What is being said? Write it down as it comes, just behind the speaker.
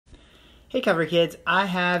Hey Cover Kids, I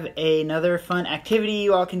have another fun activity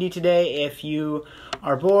you all can do today if you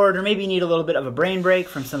are bored or maybe need a little bit of a brain break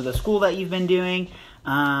from some of the school that you've been doing.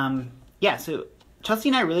 So Chelsea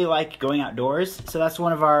and I really like going outdoors, so that's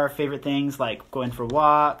one of our favorite things, like going for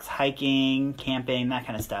walks, hiking, camping, that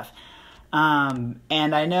kind of stuff. And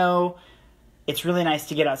I know it's really nice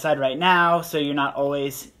to get outside right now, so you're not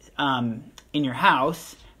always in your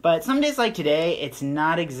house. But some days like today, it's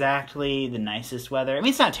not exactly the nicest weather. I mean,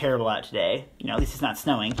 it's not terrible out today. At least it's not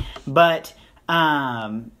snowing. But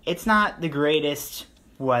it's not the greatest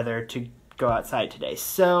weather to go outside today.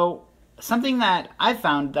 So something that I've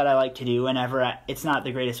found that I like to do whenever it's not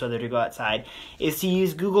the greatest weather to go outside is to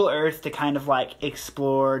use Google Earth to kind of like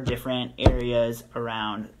explore different areas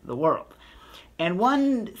around the world. And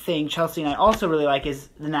one thing Chelsea and I also really like is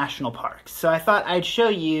the national parks. So I thought I'd show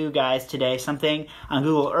you guys today something on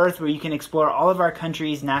Google Earth where you can explore all of our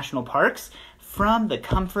country's national parks from the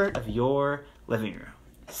comfort of your living room.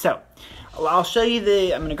 So I'll show you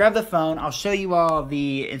I'm going to grab the phone. I'll show you all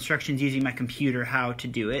the instructions using my computer how to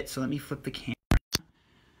do it. So let me flip the camera.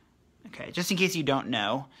 Okay, just in case you don't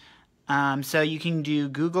know. So you can do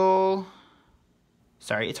Google,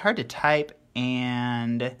 it's hard to type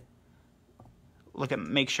and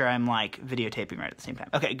make sure I'm like videotaping right at the same time.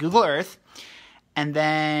 Okay, Google Earth, and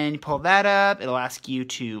then you pull that up. It'll ask you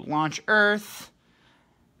to launch Earth,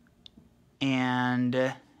 and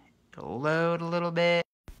it'll load a little bit.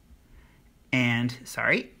 And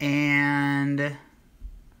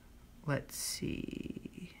let's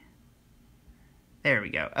see. There we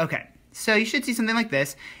go. Okay, so you should see something like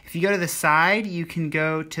this. If you go to the side, you can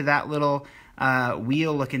go to that little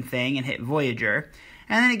wheel-looking thing and hit Voyager.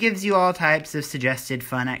 And then it gives you all types of suggested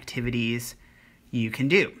fun activities you can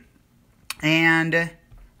do. And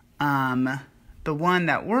the one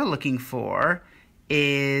that we're looking for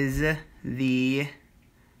is the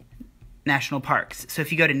national parks. So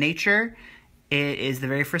if you go to nature, it is the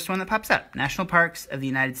very first one that pops up, National Parks of the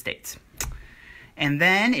United States. And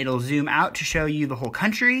then it'll zoom out to show you the whole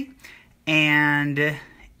country, and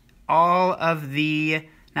all of the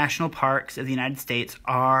national parks of the United States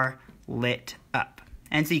are lit up.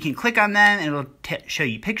 And so you can click on them, and it'll show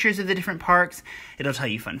you pictures of the different parks. It'll tell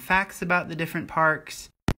you fun facts about the different parks.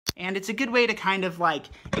 And it's a good way to kind of like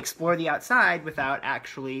explore the outside without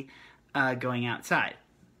actually going outside.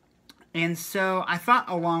 And so I thought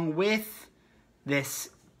along with this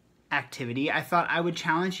activity, I thought I would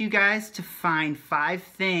challenge you guys to find 5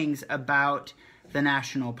 things about the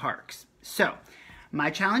national parks. So my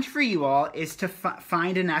challenge for you all is to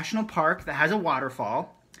find a national park that has a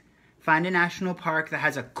waterfall. Find a national park that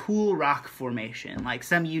has a cool rock formation, like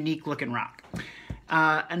some unique looking rock.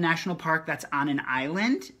 A national park that's on an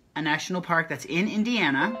island, a national park that's in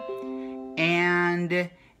Indiana, and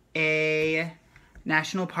a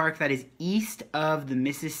national park that is east of the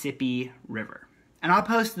Mississippi River. And I'll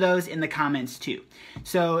post those in the comments too.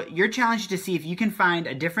 So your challenge is to see if you can find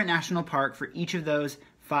a different national park for each of those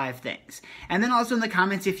 5 things. And then also in the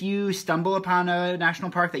comments, if you stumble upon a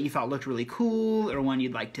national park that you thought looked really cool or one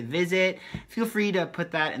you'd like to visit, feel free to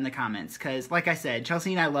put that in the comments. Because like I said,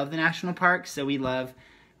 Chelsea and I love the national parks, so we'd love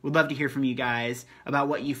to hear from you guys about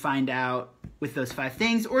what you find out with those 5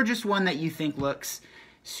 things, or just one that you think looks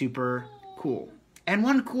super cool. And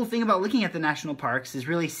one cool thing about looking at the national parks is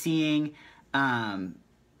really seeing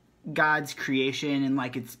God's creation in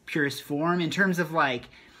like its purest form, in terms of like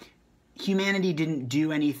humanity didn't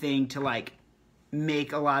do anything to like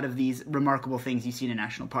make a lot of these remarkable things you see in a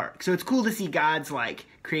national park. So it's cool to see God's like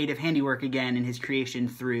creative handiwork again in his creation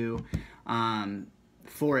through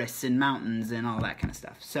forests and mountains and all that kind of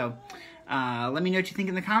stuff. So let me know what you think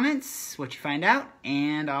in the comments, what you find out,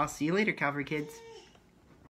 and I'll see you later, Calvary Kids.